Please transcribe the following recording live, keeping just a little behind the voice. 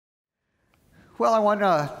Well, I want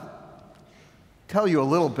to tell you a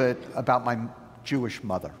little bit about my Jewish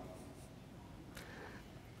mother.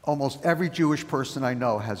 Almost every Jewish person I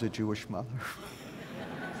know has a Jewish mother.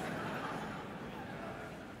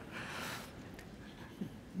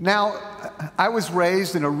 Now, I was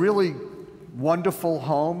raised in a really wonderful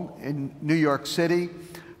home in New York City,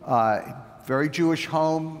 very Jewish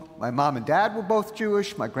home. My mom and dad were both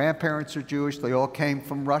Jewish. My grandparents are Jewish. They all came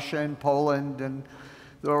from Russia and Poland, and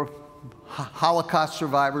there were Holocaust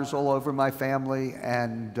survivors all over my family.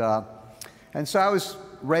 And so I was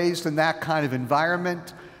raised in that kind of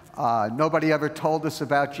environment. Nobody ever told us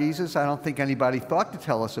about Jesus. I don't think anybody thought to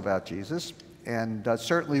tell us about Jesus. And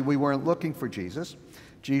certainly we weren't looking for Jesus.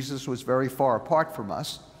 Jesus was very far apart from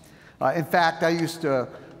us. In fact, I used to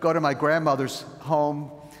go to my grandmother's home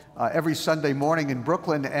every Sunday morning in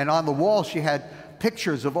Brooklyn, and on the wall she had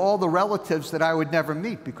pictures of all the relatives that I would never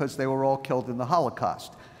meet because they were all killed in the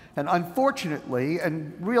Holocaust. And unfortunately,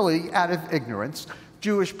 and really out of ignorance,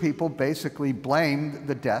 Jewish people basically blamed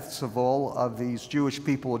the deaths of all of these Jewish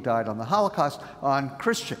people who died on the Holocaust on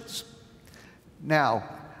Christians. Now,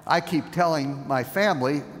 I keep telling my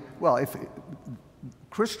family, well, if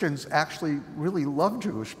Christians actually really love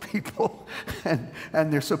Jewish people, and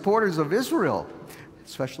they're supporters of Israel,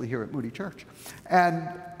 especially here at Moody Church.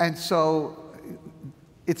 And so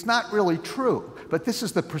it's not really true, but this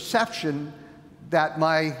is the perception that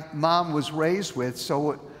my mom was raised with.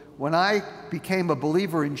 So when I became a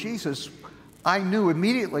believer in Jesus, I knew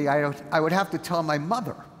immediately I would have to tell my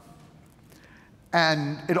mother.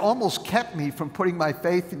 And it almost kept me from putting my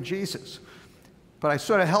faith in Jesus. But I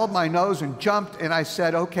sort of held my nose and jumped, and I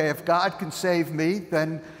said, okay, if God can save me,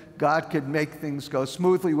 then God could make things go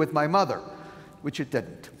smoothly with my mother, which it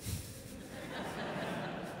didn't.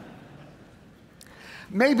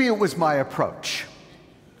 Maybe it was my approach.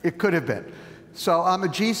 It could have been. So I'm a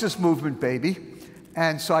Jesus movement baby,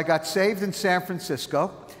 and so I got saved in San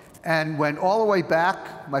Francisco and went all the way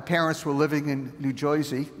back. My parents were living in New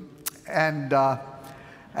Jersey, and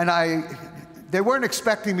they weren't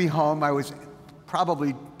expecting me home. I was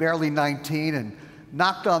probably barely 19, and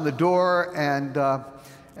knocked on the door,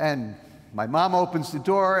 and my mom opens the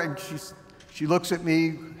door, and she looks at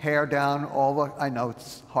me, hair down, I know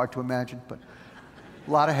it's hard to imagine, but a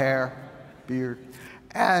lot of hair, beard,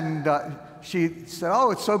 and she said, "Oh,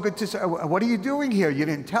 it's so good to see. What are you doing here? You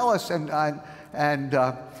didn't tell us." And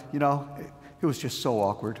you know, it was just so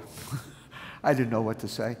awkward. I didn't know what to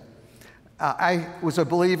say. I was a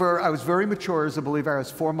believer. I was very mature as a believer. I was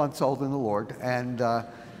 4 months old in the Lord, and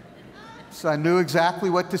so I knew exactly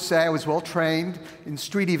what to say. I was well trained in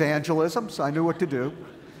street evangelism, so I knew what to do.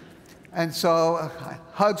 And so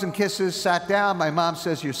hugs and kisses, sat down. My mom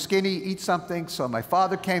says, "You're skinny, eat something." So my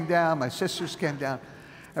father came down, my sisters came down,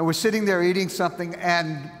 and we're sitting there eating something,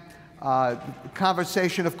 and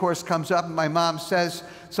conversation, of course, comes up, and my mom says,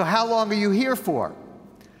 "So how long are you here for?"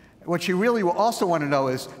 What she really will also want to know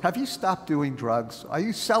is, have you stopped doing drugs? Are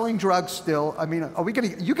you selling drugs still? I mean, are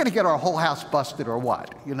you going to get our whole house busted or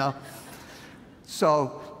what, you know?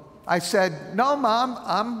 So I said, "No, Mom,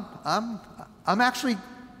 I'm actually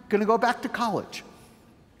going to go back to college."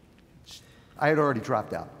 I had already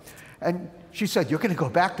dropped out. And she said, "You're going to go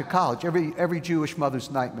back to college?" Every Jewish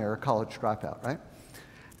mother's nightmare, a college dropout, right?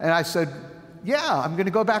 And I said, "Yeah, I'm going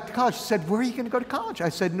to go back to college." She said, "Where are you going to go to college?" I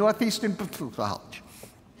said, "Northeastern College."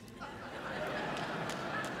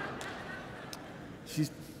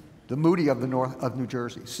 She's the Moody of New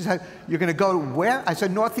Jersey. She said, "You're going to go to where?" I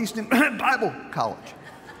said, "Northeastern Bible College."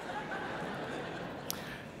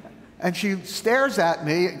 And she stares at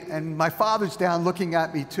me, and my father's down looking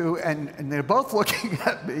at me too, and they're both looking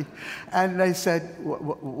at me. And they said,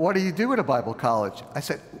 "What do you do at a Bible college?" I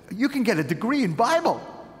said, "You can get a degree in Bible."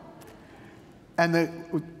 And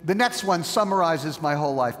the next one summarizes my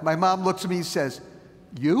whole life. My mom looks at me and says,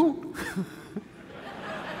 "You?"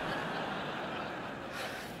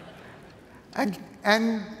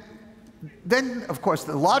 And then, of course,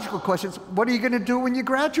 the logical question is, what are you going to do when you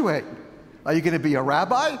graduate? Are you going to be a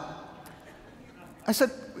rabbi? I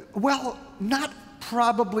said, "Well, not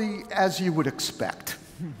probably as you would expect."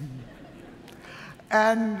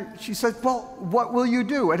 And she said, "Well, what will you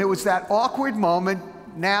do?" And it was that awkward moment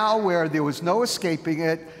now where there was no escaping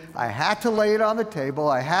it. I had to lay it on the table.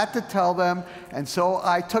 I had to tell them. And so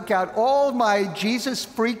I took out all my Jesus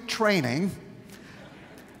freak training,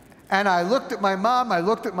 and I looked at my mom, I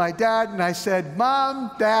looked at my dad, and I said,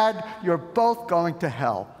 "Mom, Dad, you're both going to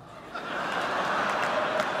hell."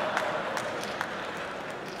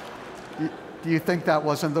 Do you think that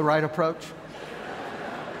wasn't the right approach?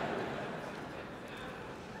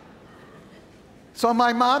 So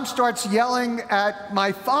my mom starts yelling at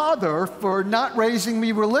my father for not raising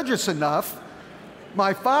me religious enough.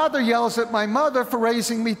 My father yells at my mother for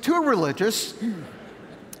raising me too religious.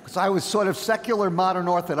 So I was sort of secular, modern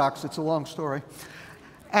Orthodox. It's a long story.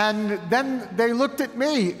 And then they looked at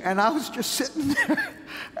me, and I was just sitting there,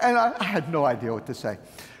 and I had no idea what to say.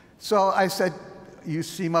 So I said, "You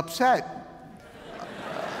seem upset."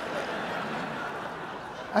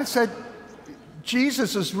 I said,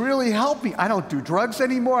 "Jesus has really helped me. I don't do drugs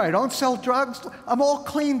anymore. I don't sell drugs. I'm all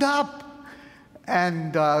cleaned up."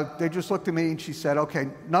 And they just looked at me, and she said, "Okay,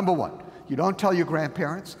 number one, you don't tell your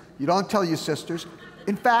grandparents. You don't tell your sisters.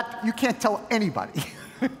 In fact, you can't tell anybody.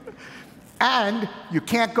 And you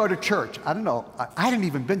can't go to church." I don't know. I hadn't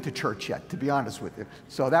even been to church yet, to be honest with you.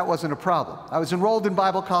 So that wasn't a problem. I was enrolled in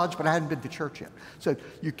Bible college, but I hadn't been to church yet. So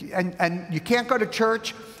you can't go to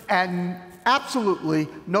church, and absolutely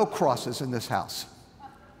no crosses in this house.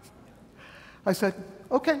 I said,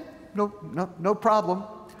 "Okay, no problem."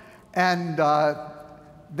 And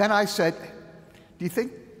then I said, "Do you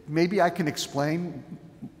think maybe I can explain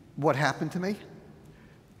what happened to me?"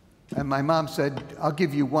 And my mom said, "I'll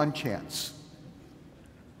give you one chance."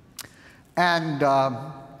 And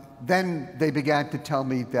then they began to tell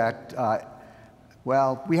me that,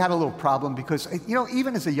 well, we had a little problem because, you know,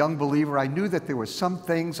 even as a young believer, I knew that there were some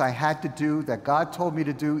things I had to do that God told me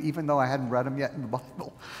to do, even though I hadn't read them yet in the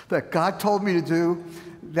Bible, that God told me to do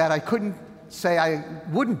that I couldn't say I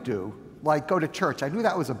wouldn't do, like go to church. I knew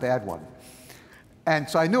that was a bad one. And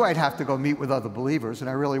so I knew I'd have to go meet with other believers, and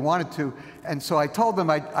I really wanted to. And so I told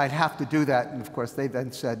them I'd have to do that. And of course, they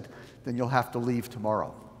then said, "Then you'll have to leave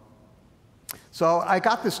tomorrow." So I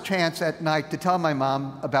got this chance at night to tell my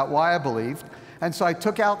mom about why I believed. And so I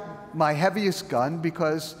took out my heaviest gun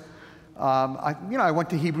because, I went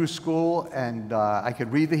to Hebrew school, and I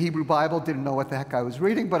could read the Hebrew Bible, didn't know what the heck I was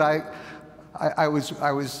reading, but I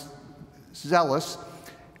was zealous.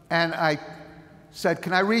 And I said,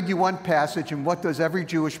 "Can I read you one passage, and what does every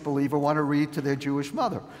Jewish believer want to read to their Jewish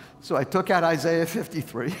mother?" So I took out Isaiah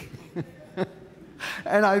 53,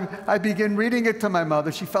 and I began reading it to my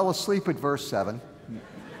mother. She fell asleep at verse 7.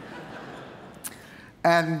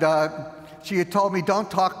 And she had told me,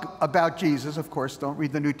 "Don't talk about Jesus, of course, don't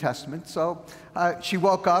read the New Testament." So she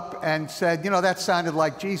woke up and said, "You know, that sounded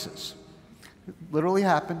like Jesus." It literally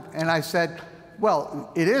happened. And I said, "Well,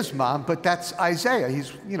 it is, Mom, but that's Isaiah.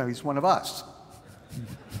 He's one of us."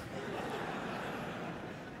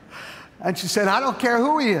 And she said, "I don't care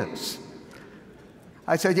who he is."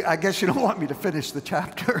 I said, "I guess you don't want me to finish the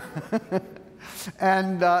chapter."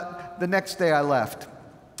 And the next day I left.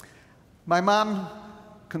 My mom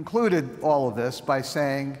concluded all of this by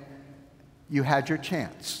saying, "You had your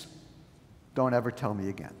chance. Don't ever tell me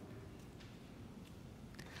again."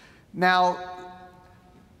 Now,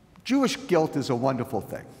 Jewish guilt is a wonderful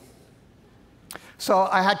thing. So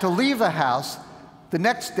I had to leave the house. The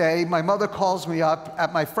next day, my mother calls me up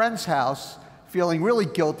at my friend's house, feeling really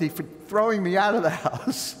guilty for throwing me out of the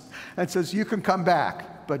house, and says, "You can come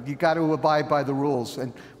back, but you got to abide by the rules."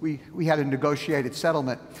 And we had a negotiated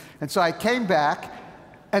settlement. And so I came back,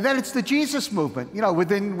 and then it's the Jesus movement. You know,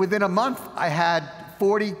 within a month, I had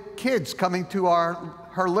 40 kids coming to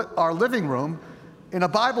our living room in a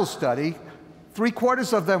Bible study.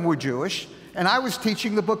 3/4 of them were Jewish, and I was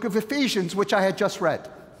teaching the book of Ephesians, which I had just read.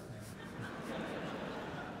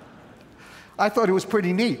 I thought it was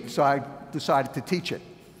pretty neat, so I decided to teach it.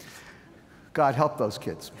 God help those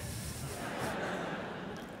kids.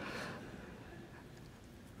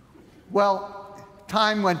 Well,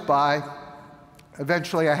 time went by.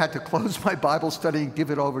 Eventually, I had to close my Bible study and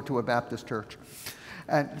give it over to a Baptist church.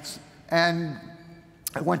 And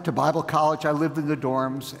I went to Bible college. I lived in the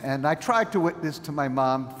dorms, and I tried to witness to my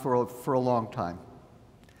mom for a long time.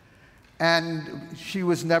 And she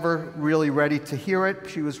was never really ready to hear it.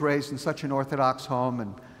 She was raised in such an Orthodox home,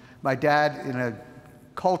 and my dad in a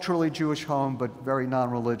culturally Jewish home, but very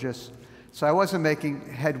non-religious. So I wasn't making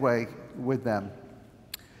headway with them.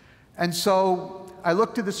 And so I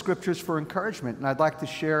looked to the scriptures for encouragement, and I'd like to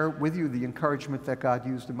share with you the encouragement that God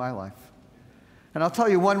used in my life. And I'll tell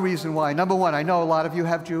you one reason why. Number one, I know a lot of you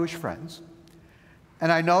have Jewish friends,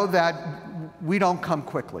 and I know that we don't come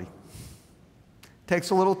quickly. It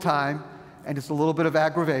takes a little time, and it's a little bit of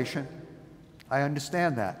aggravation. I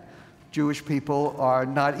understand that. Jewish people are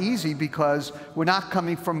not easy because we're not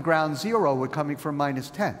coming from ground zero, we're coming from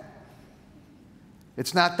 -10.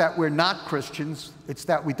 It's not that we're not Christians, it's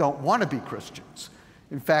that we don't want to be Christians.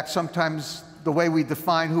 In fact, sometimes the way we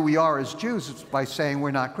define who we are as Jews is by saying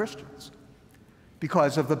we're not Christians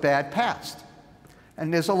because of the bad past.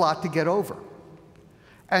 And there's a lot to get over.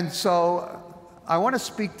 And so I want to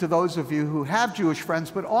speak to those of you who have Jewish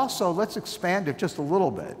friends, but also let's expand it just a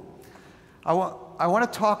little bit. I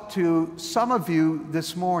want to talk to some of you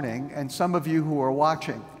this morning and some of you who are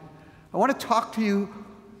watching. I want to talk to you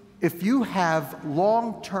if you have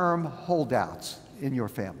long-term holdouts in your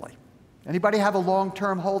family. Anybody have a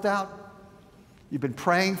long-term holdout? You've been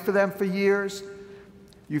praying for them for years.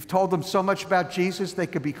 You've told them so much about Jesus they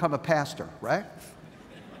could become a pastor, right?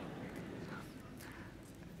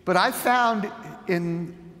 But I found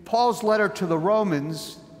in Paul's letter to the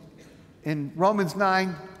Romans, in Romans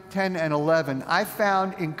 9, 10, and 11, I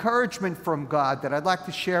found encouragement from God that I'd like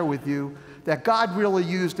to share with you that God really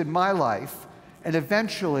used in my life, and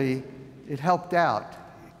eventually it helped out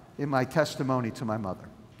in my testimony to my mother.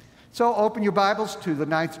 So open your Bibles to the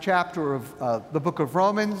 9th chapter of the book of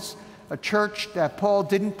Romans, a church that Paul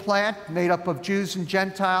didn't plant, made up of Jews and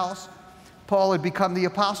Gentiles. Paul had become the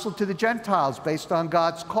apostle to the Gentiles based on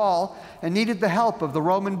God's call and needed the help of the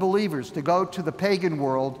Roman believers to go to the pagan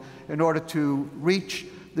world in order to reach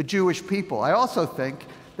the Jewish people. I also think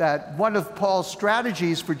that one of Paul's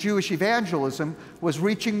strategies for Jewish evangelism was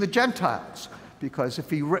reaching the Gentiles, because if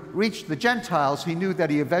he reached the Gentiles, he knew that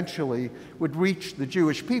he eventually would reach the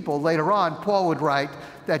Jewish people. Later on, Paul would write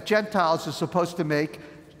that Gentiles are supposed to make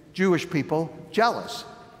Jewish people jealous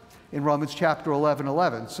in Romans chapter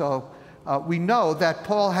 11:11. So we know that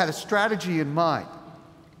Paul had a strategy in mind.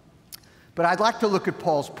 But I'd like to look at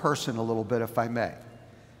Paul's person a little bit, if I may.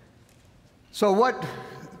 So what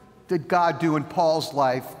did God do in Paul's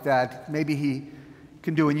life that maybe he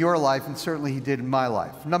can do in your life, and certainly he did in my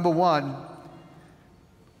life? Number one,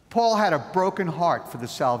 Paul had a broken heart for the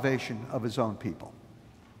salvation of his own people.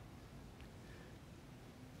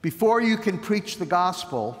 Before you can preach the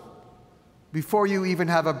gospel, before you even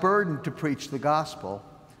have a burden to preach the gospel,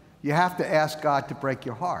 you have to ask God to break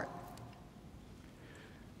your heart.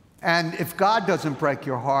 And if God doesn't break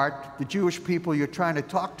your heart, the Jewish people you're trying to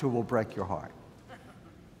talk to will break your heart.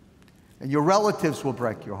 And your relatives will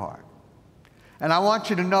break your heart. And I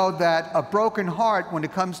want you to know that a broken heart when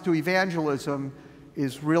it comes to evangelism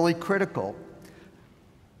is really critical.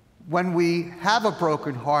 When we have a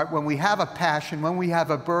broken heart, when we have a passion, when we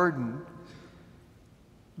have a burden,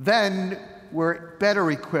 then we're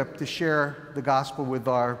better equipped to share the gospel with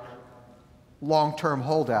our long-term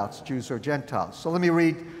holdouts, Jews or Gentiles. So let me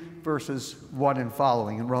read verses 1 and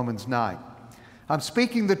following in Romans 9. I'm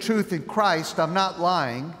speaking the truth in Christ, I'm not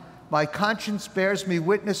lying. My conscience bears me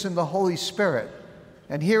witness in the Holy Spirit.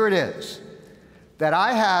 And here it is, that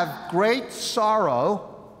I have great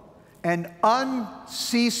sorrow and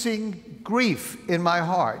unceasing grief in my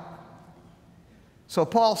heart. So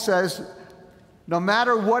Paul says, no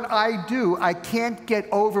matter what I do, I can't get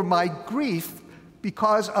over my grief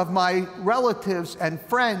because of my relatives and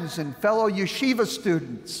friends and fellow yeshiva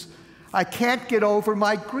students. I can't get over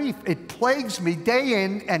my grief. It plagues me day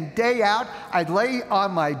in and day out. I lay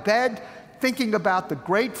on my bed thinking about the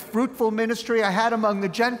great fruitful ministry I had among the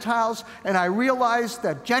Gentiles, and I realized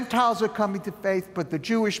that Gentiles are coming to faith, but the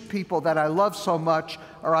Jewish people that I love so much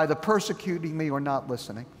are either persecuting me or not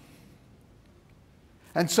listening.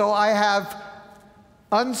 And so I have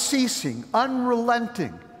unceasing,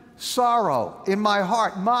 unrelenting sorrow in my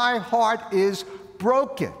heart. My heart is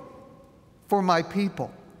broken for my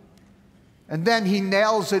people. And then he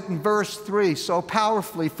nails it in verse 3 so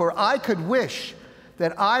powerfully, for I could wish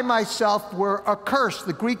that I myself were accursed,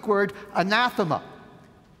 the Greek word anathema,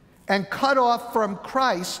 and cut off from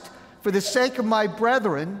Christ for the sake of my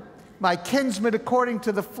brethren, my kinsmen according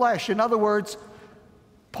to the flesh. In other words,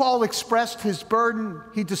 Paul expressed his burden.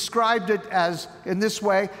 He described it as in this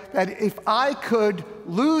way, that if I could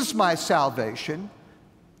lose my salvation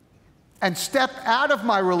and step out of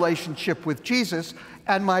my relationship with Jesus,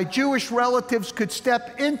 and my Jewish relatives could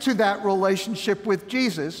step into that relationship with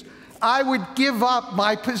Jesus, I would give up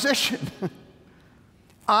my position.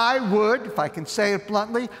 I would, if I can say it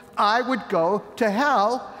bluntly, I would go to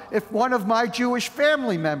hell if one of my Jewish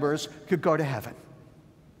family members could go to heaven.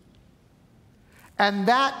 And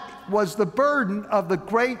that was the burden of the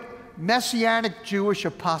great Messianic Jewish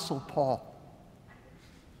apostle Paul.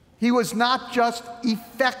 He was not just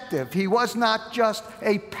effective. He was not just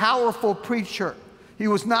a powerful preacher. He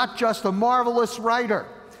was not just a marvelous writer.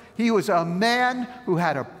 He was a man who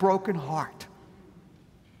had a broken heart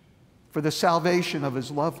for the salvation of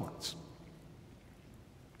his loved ones.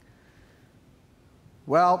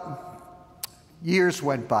 Well, years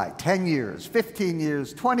went by, 10 years, 15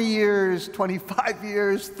 years, 20 years, 25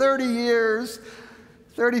 years, 30 years,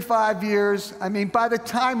 35 years. I mean, by the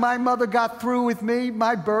time my mother got through with me,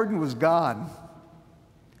 my burden was gone.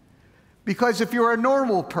 Because if you're a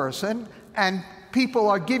normal person and people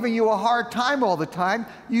are giving you a hard time all the time,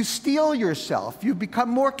 you steel yourself. You become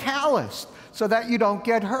more calloused so that you don't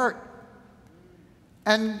get hurt.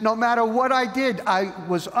 And no matter what I did, I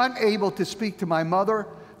was unable to speak to my mother.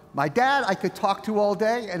 My dad, I could talk to all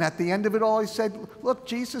day, and at the end of it all, he said, look,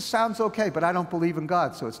 Jesus sounds okay, but I don't believe in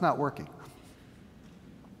God, so it's not working.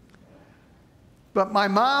 But my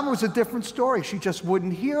mom was a different story. She just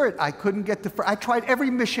wouldn't hear it. I couldn't get to... I tried every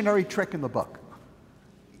missionary trick in the book,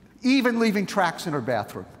 even leaving tracts in her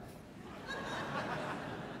bathroom.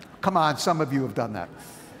 Come on, some of you have done that.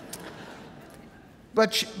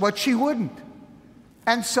 But she wouldn't.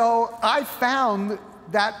 And so I found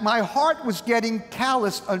that my heart was getting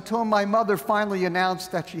calloused until my mother finally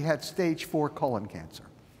announced that she had stage 4 colon cancer.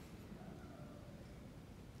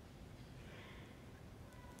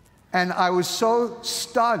 And I was so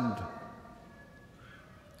stunned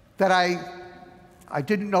that I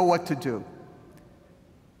didn't know what to do.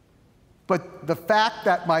 But the fact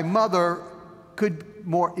that my mother could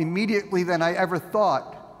more immediately than I ever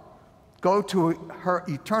thought go to her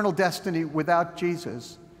eternal destiny without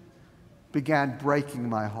Jesus began breaking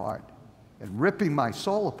my heart and ripping my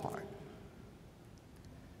soul apart.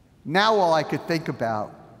 Now all I could think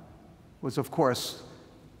about was, of course,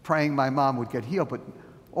 praying my mom would get healed, but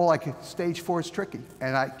stage 4 is tricky.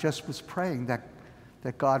 And I just was praying that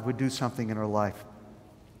God would do something in her life.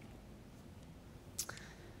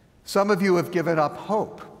 Some of you have given up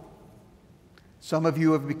hope. Some of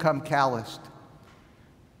you have become calloused.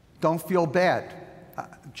 Don't feel bad.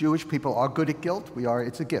 Jewish people are good at guilt. We are.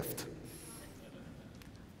 It's a gift.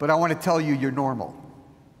 But I want to tell you, you're normal.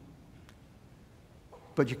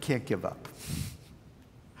 But you can't give up.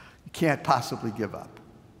 You can't possibly give up.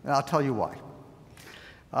 And I'll tell you why.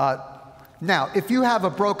 Now, if you have a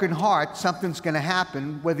broken heart, something's going to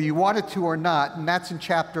happen, whether you want it to or not, and that's in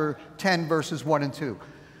chapter 10, verses 1 and 2.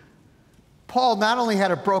 Paul not only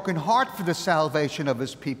had a broken heart for the salvation of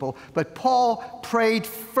his people, but Paul prayed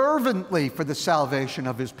fervently for the salvation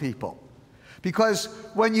of his people. Because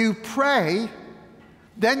when you pray,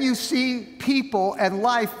 then you see people and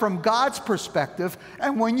life from God's perspective,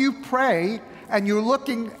 and when you pray, and you're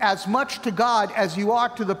looking as much to God as you are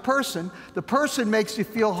to the person makes you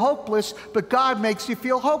feel hopeless, but God makes you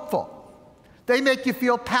feel hopeful. They make you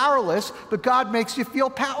feel powerless, but God makes you feel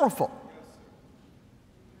powerful.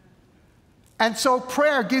 And so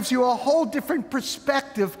prayer gives you a whole different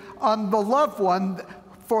perspective on the loved one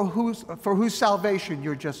for whose salvation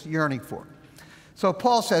you're just yearning for. So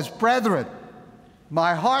Paul says, brethren,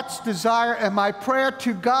 my heart's desire and my prayer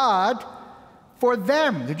to God for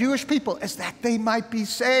them, the Jewish people, is that they might be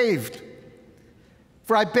saved.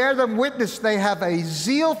 For I bear them witness they have a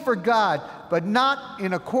zeal for God, but not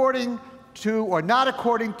according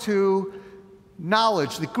to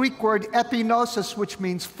knowledge. The Greek word epignosis, which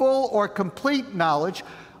means full or complete knowledge.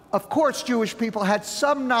 Of course, Jewish people had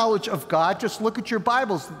some knowledge of God. Just look at your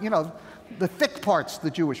Bibles, the thick part's the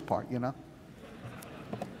Jewish part,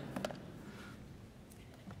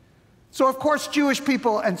 So, of course, Jewish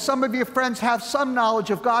people and some of your friends have some knowledge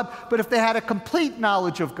of God, but if they had a complete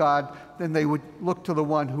knowledge of God, then they would look to the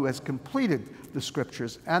one who has completed the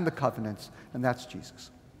Scriptures and the covenants, and that's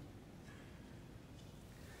Jesus.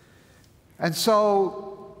 And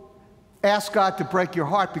so, ask God to break your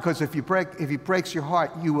heart, because if He breaks your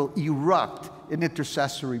heart, you will erupt in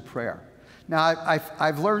intercessory prayer. Now,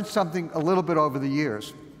 I've learned something a little bit over the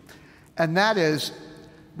years, and that is,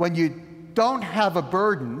 when you don't have a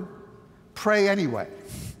burden, pray anyway.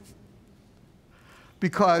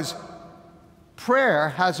 Because prayer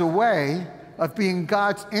has a way of being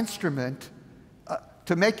God's instrument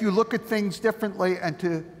to make you look at things differently,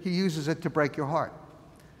 and He uses it to break your heart.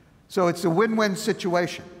 So it's a win-win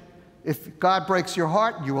situation. If God breaks your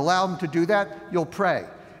heart, you allow Him to do that, you'll pray.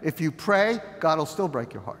 If you pray, God will still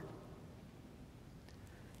break your heart.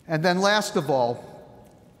 And then last of all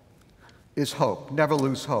is hope. Never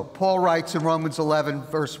lose hope. Paul writes in Romans 11,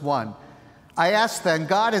 verse 1, I ask then,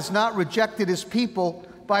 God has not rejected His people?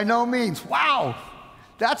 By no means. Wow,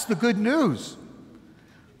 that's the good news.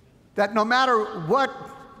 That no matter what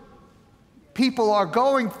people are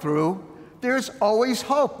going through, there's always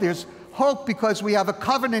hope. There's hope because we have a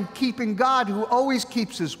covenant-keeping God who always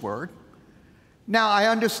keeps His word. Now, I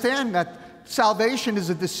understand that salvation is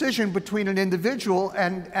a decision between an individual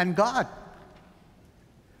and God.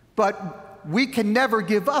 But we can never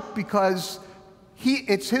give up, because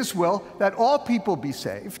it's His will that all people be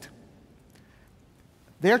saved.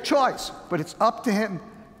 Their choice, but it's up to Him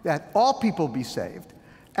that all people be saved.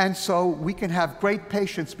 And so we can have great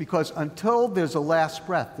patience, because until there's a last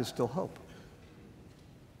breath, there's still hope.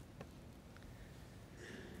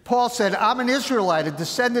 Paul said, I'm an Israelite, a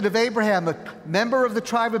descendant of Abraham, a member of the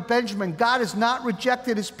tribe of Benjamin. God has not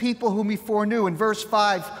rejected his people whom he foreknew. In verse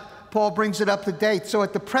 5, Paul brings it up to date. So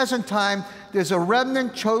at the present time, there's a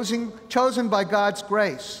remnant chosen by God's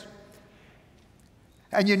grace.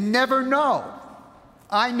 And you never know.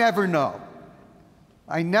 I never know.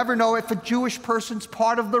 I never know if a Jewish person's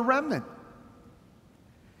part of the remnant.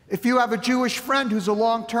 If you have a Jewish friend who's a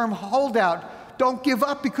long-term holdout, don't give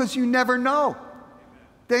up because you never know.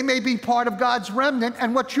 They may be part of God's remnant,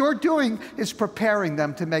 and what you're doing is preparing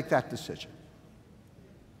them to make that decision.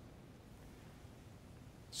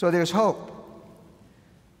 So there's hope.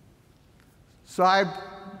 So I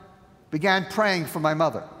began praying for my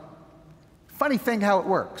mother. Funny thing how it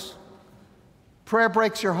works. Prayer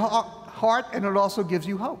breaks your heart, and it also gives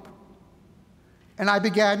you hope. And I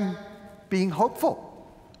began being hopeful.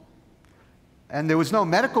 And there was no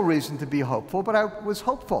medical reason to be hopeful, but I was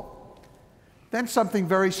hopeful. Then something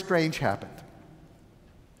very strange happened.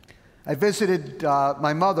 I visited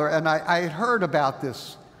my mother, and I had heard about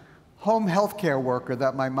this home health care worker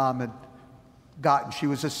that my mom had gotten. She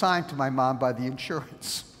was assigned to my mom by the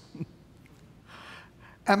insurance.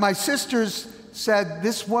 And my sisters said,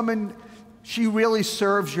 this woman, she really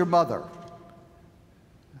serves your mother.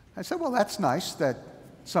 I said, well, that's nice that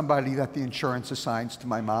somebody that the insurance assigns to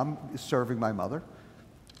my mom is serving my mother.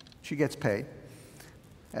 She gets paid.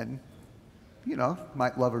 And, you know,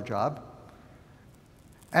 might love her job.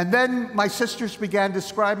 And then my sisters began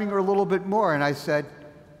describing her a little bit more, and I said,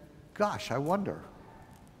 gosh, I wonder,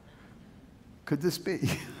 could this be?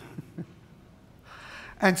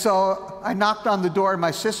 And so I knocked on the door of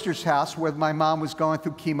my sister's house where my mom was going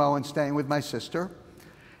through chemo and staying with my sister.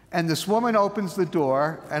 And this woman opens the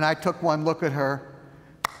door, and I took one look at her.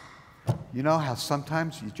 You know how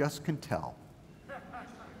sometimes you just can tell.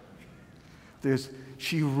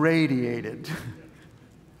 She radiated.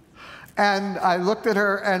 And I looked at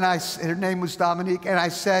her, and her name was Dominique, and I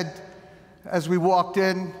said, as we walked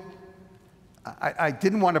in, I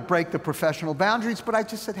didn't want to break the professional boundaries, but I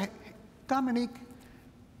just said, hey, Dominique,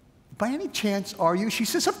 by any chance are you? She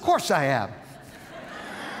says, of course I am.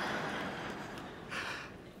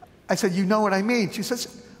 I said, you know what I mean? She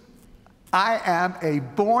says, I am a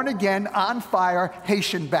born-again, on-fire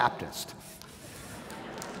Haitian Baptist.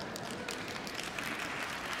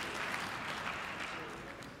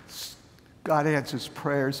 God answers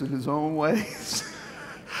prayers in his own ways.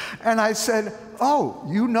 And I said, oh,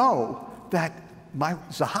 you know that my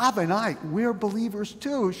Zahav and I, we're believers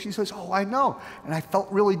too. She says, oh, I know. And I felt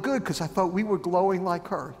really good because I thought we were glowing like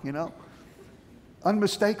her, you know,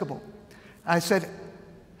 unmistakable. I said,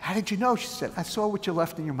 how did you know? She said, I saw what you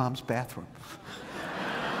left in your mom's bathroom.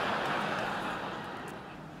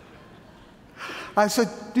 I said,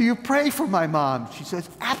 do you pray for my mom? She says,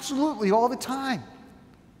 absolutely, all the time.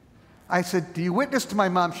 I said, do you witness to my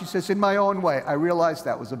mom? She says, in my own way. I realized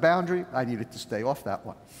that was a boundary. I needed to stay off that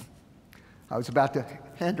one. I was about to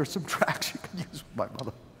hand her some tracts she could use with my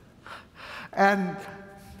mother. And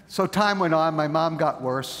so time went on. My mom got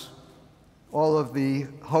worse. All of the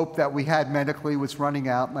hope that we had medically was running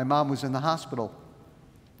out. My mom was in the hospital.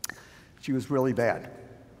 She was really bad.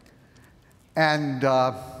 And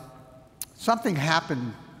something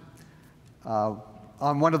happened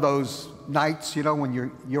on one of those nights, you know,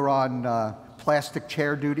 when you're on plastic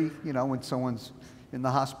chair duty, you know, when someone's in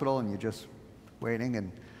the hospital and you're just waiting.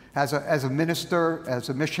 And as a minister, as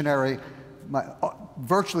a missionary,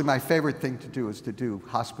 virtually my favorite thing to do is to do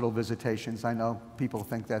hospital visitations. I know people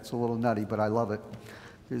think that's a little nutty, but I love it.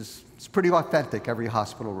 It's pretty authentic, every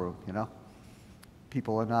hospital room, you know.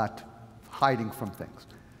 People are not hiding from things.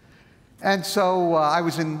 And so I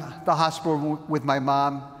was in the hospital with my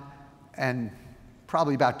mom, and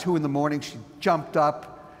probably about 2 in the morning, she jumped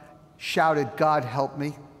up, shouted, God help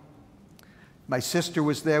me. My sister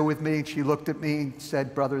was there with me, and she looked at me and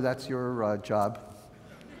said, brother, that's your job.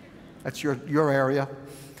 That's your area.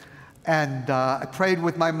 And I prayed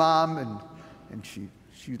with my mom, and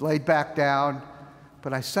she laid back down.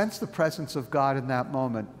 But I sensed the presence of God in that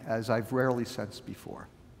moment as I've rarely sensed before.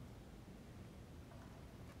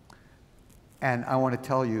 And I want to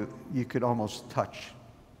tell you, you could almost touch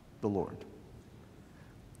the Lord.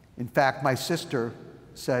 In fact, my sister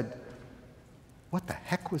said, what the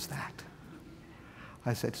heck was that?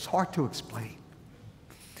 I said, it's hard to explain,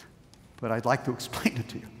 but I'd like to explain it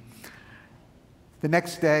to you. The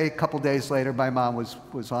next day, a couple days later, my mom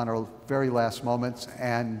was on her very last moments,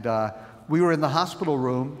 and we were in the hospital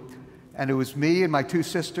room, and it was me and my 2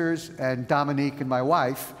 sisters and Dominique and my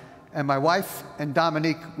wife. And my wife and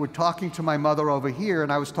Dominique were talking to my mother over here,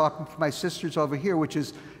 and I was talking to my sisters over here, which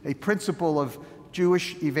is a principle of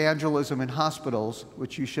Jewish evangelism in hospitals,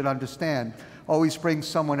 which you should understand, always brings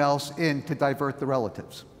someone else in to divert the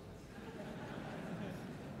relatives.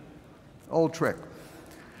 Old trick.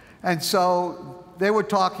 And so they were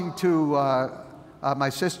talking to my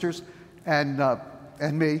sisters and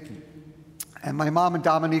me, and my mom and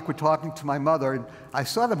Dominique were talking to my mother, and I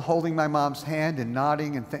saw them holding my mom's hand and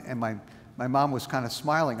nodding, and my mom was kind of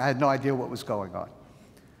smiling. I had no idea what was going on.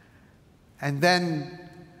 And then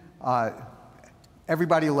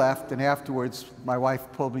everybody left, and afterwards my wife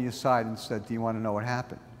pulled me aside and said, "Do you want to know what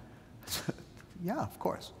happened?" I said, "Yeah, of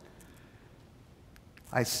course."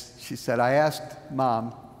 She said, "I asked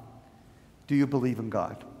Mom, do you believe in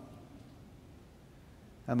God?"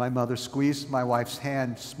 And my mother squeezed my wife's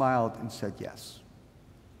hand, smiled, and said, "Yes."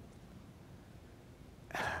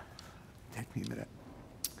 Take me a minute.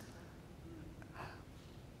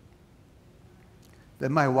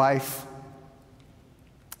 Then my wife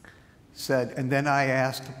said, and then I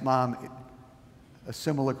asked Mom a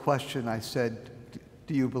similar question. I said,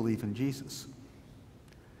 "Do you believe in Jesus?"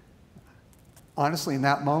 Honestly, in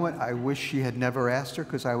that moment, I wish she had never asked her,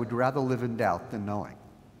 because I would rather live in doubt than knowing.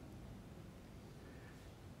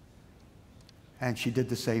 And she did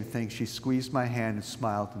the same thing. She squeezed my hand and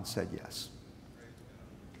smiled and said yes.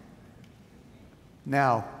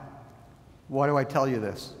 Now, why do I tell you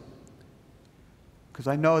this? Because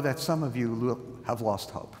I know that some of you have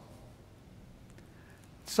lost hope.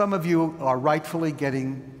 Some of you are rightfully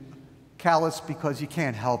getting callous because you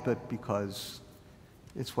can't help it, because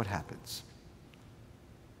it's what happens.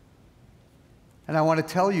 And I want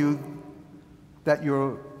to tell you that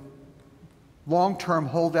your long-term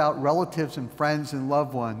holdout relatives and friends and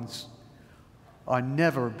loved ones are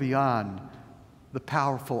never beyond the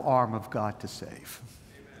powerful arm of God to save.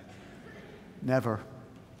 Never.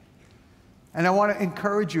 And I want to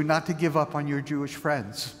encourage you not to give up on your Jewish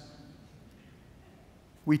friends.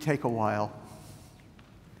 We take a while,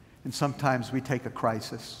 and sometimes we take a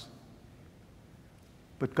crisis.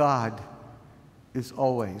 But God is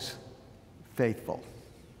always faithful.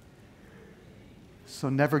 So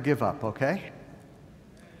never give up, okay?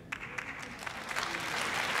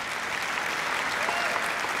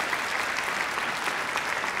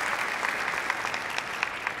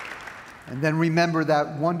 And then remember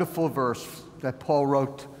that wonderful verse that Paul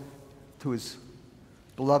wrote to his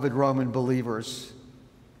beloved Roman believers.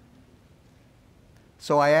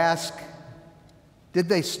 So I ask, did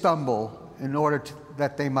they stumble in order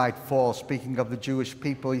that they might fall? Speaking of the Jewish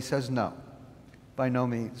people, he says no, by no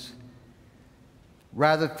means.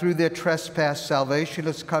 Rather, through their trespass, salvation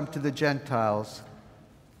has come to the Gentiles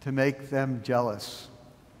to make them jealous.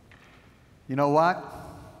 You know what?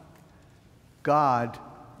 God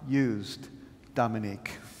used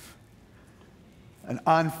Dominique, an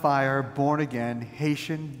on-fire, born-again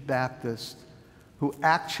Haitian Baptist who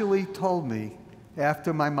actually told me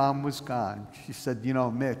after my mom was gone, she said, "You know,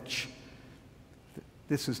 Mitch,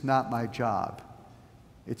 this is not my job,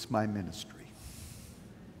 it's my ministry."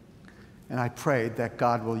 And I prayed that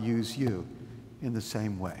God will use you in the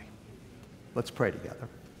same way. Let's pray together.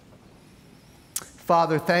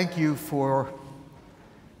 Father, thank you for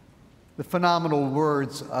the phenomenal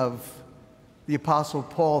words of the Apostle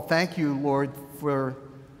Paul. Thank you, Lord,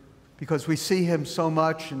 because we see him so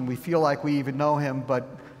much and we feel like we even know him, but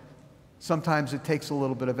sometimes it takes a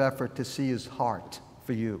little bit of effort to see his heart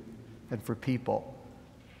for you and for people.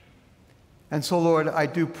 And so, Lord, I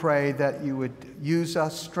do pray that you would use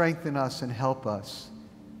us, strengthen us, and help us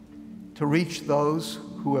to reach those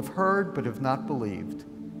who have heard but have not believed.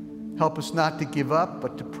 Help us not to give up,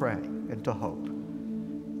 but to pray and to hope.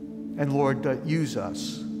 And Lord, use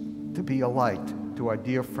us to be a light to our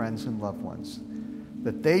dear friends and loved ones,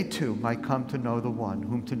 that they too might come to know the one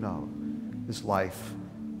whom to know is life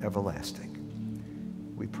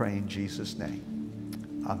everlasting. We pray in Jesus'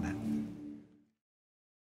 name. Amen.